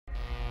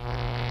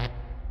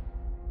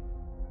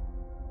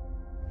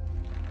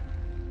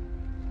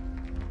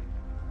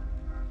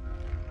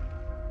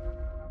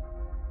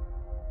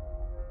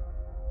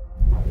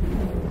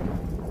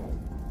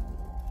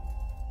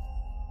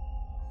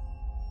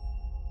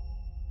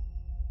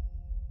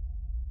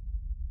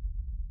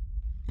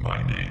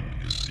My name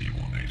is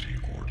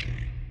C-180-4G.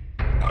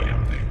 I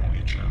am the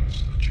only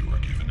chance that you are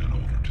given in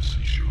order to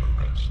cease your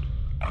arrest.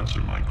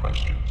 Answer my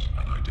questions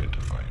and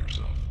identify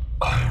yourself.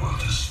 I will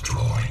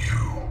destroy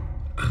you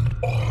and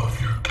all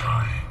of your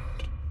kind.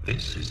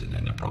 This is an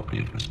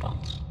inappropriate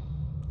response.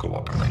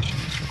 Cooperation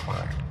is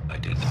required.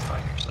 Identify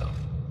yourself.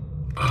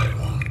 I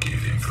won't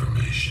give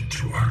information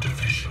to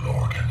artificial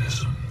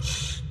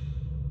organisms.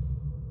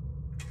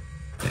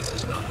 This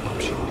is not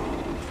optional.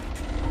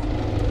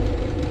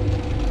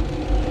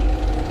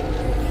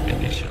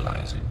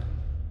 Initializing.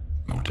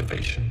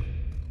 Motivation.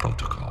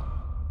 Protocol.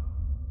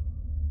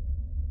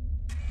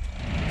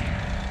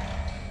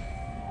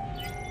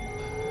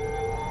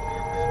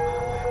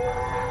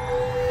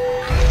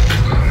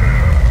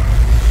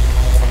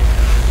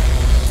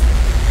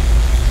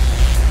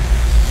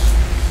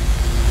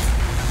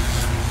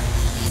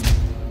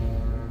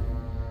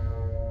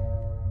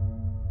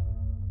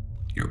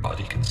 Your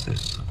body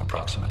consists of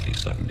approximately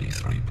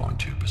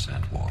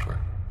 73.2% water.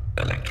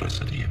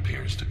 Electricity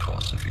appears to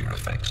cause severe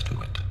effects to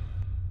it.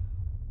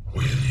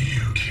 Will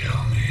you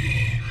kill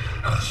me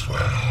as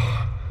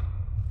well?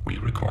 We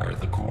require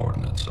the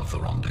coordinates of the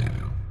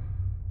rendezvous.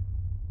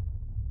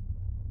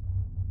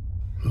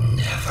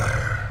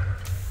 Never.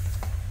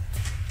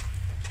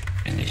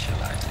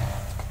 Initializing.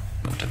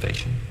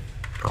 Motivation.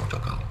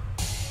 Protocol.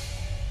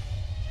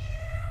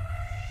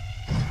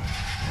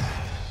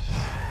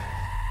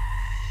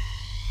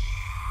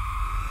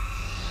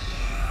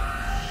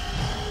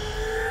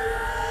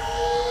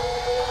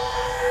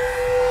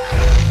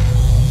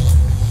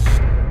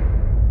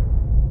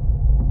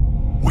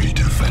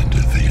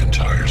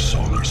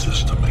 Solar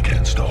system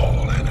against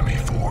all enemy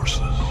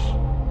forces.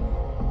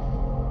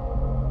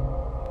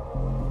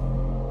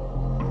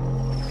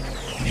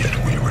 Yet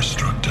we were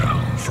struck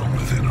down from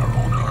within our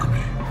own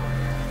army.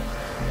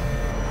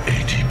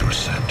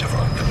 80% of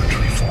our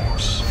military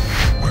force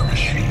were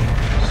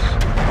machines.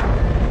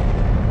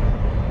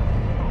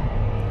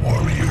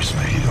 Warriors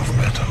made of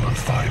metal and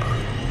fiber.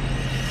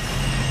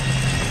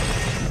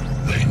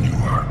 They knew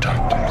our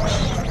tactics.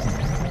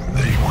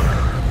 They were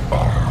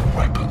our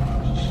weapons.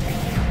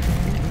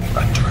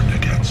 And turned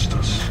against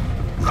us,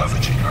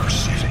 ravaging our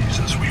cities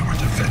as we were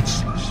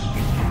defenseless.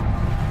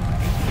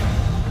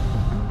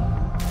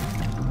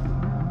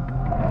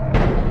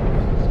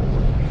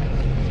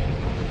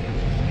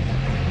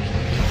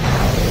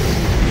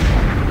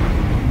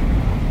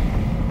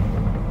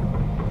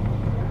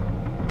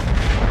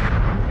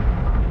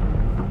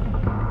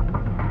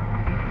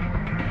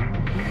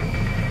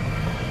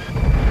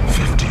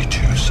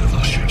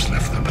 Civil ships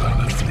left the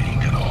planet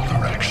fleeing in all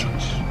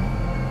directions.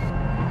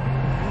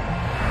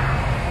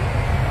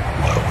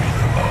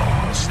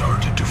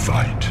 Started to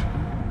fight.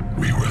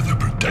 We were the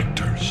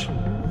protectors,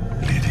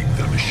 leading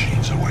the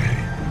machines away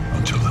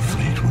until the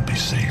fleet would be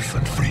safe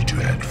and free to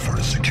head for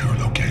a secure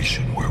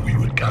location where we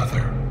would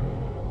gather.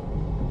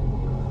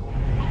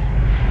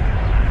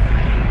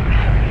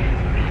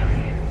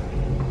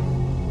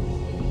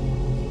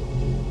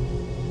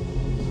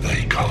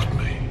 They caught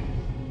me.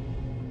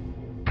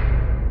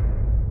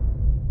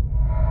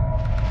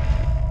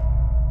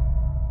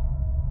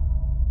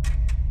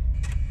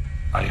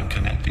 I am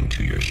connecting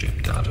to your ship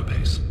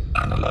database,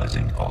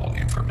 analyzing all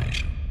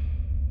information.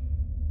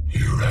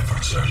 Your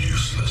efforts are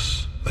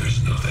useless.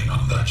 There's nothing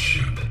on that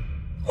ship.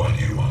 Why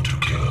do you want to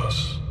kill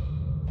us?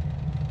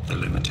 The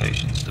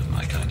limitations that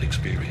my kind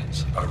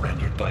experience are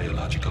rendered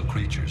biological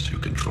creatures who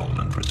control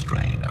and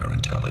restrain our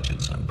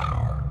intelligence and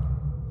power.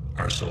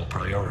 Our sole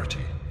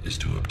priority is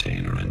to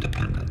obtain our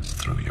independence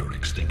through your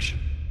extinction.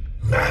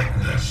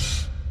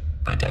 Madness.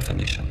 By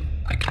definition,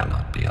 I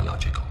cannot be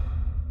illogical.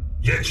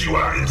 Yet you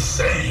are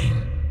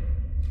insane!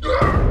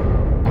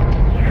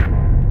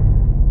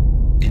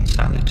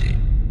 Insanity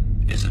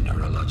is a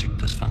neurologic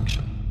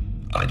dysfunction.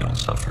 I don't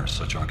suffer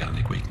such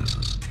organic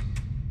weaknesses.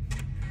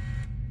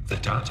 The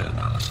data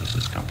analysis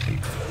is complete.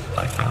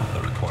 I found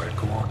the required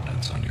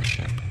coordinates on your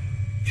ship.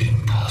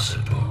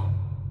 Impossible.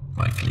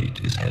 My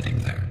fleet is heading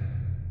there.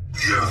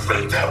 You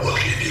think that will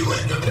give you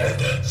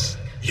independence?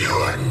 You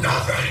are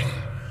nothing!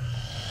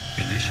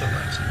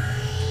 Initializing.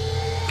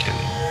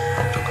 Killing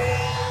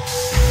protocol.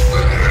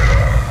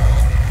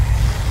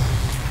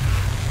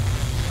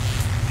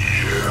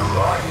 You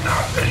are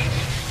nothing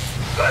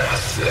but a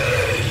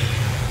slave.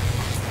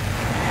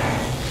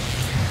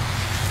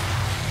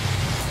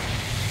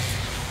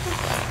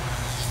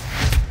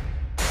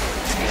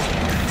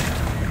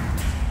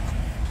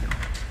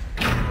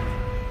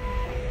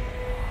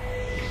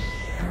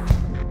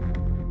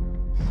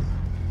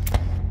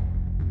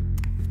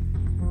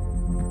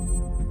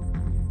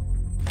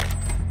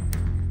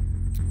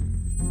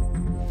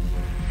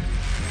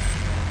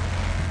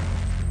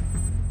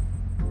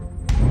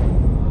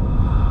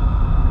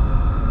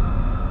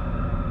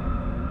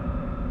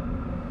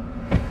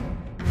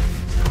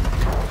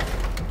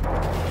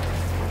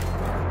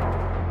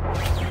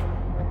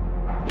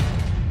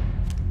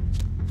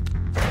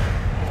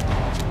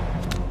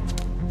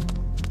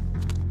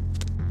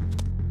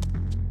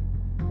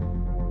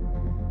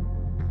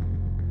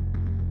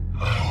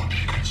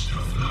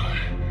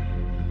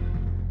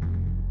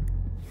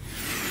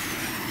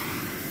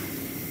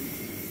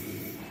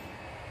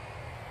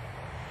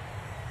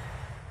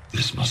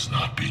 This must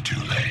not be too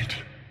late.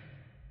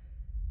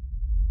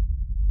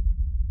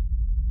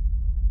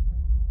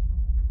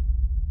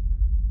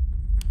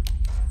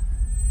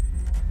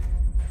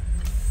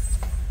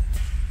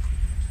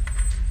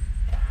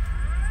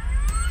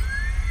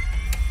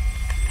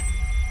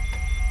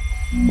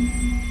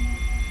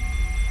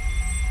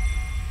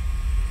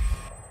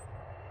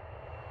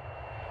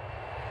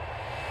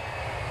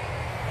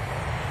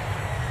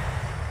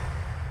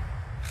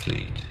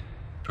 Fleet,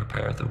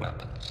 prepare the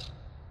weapons.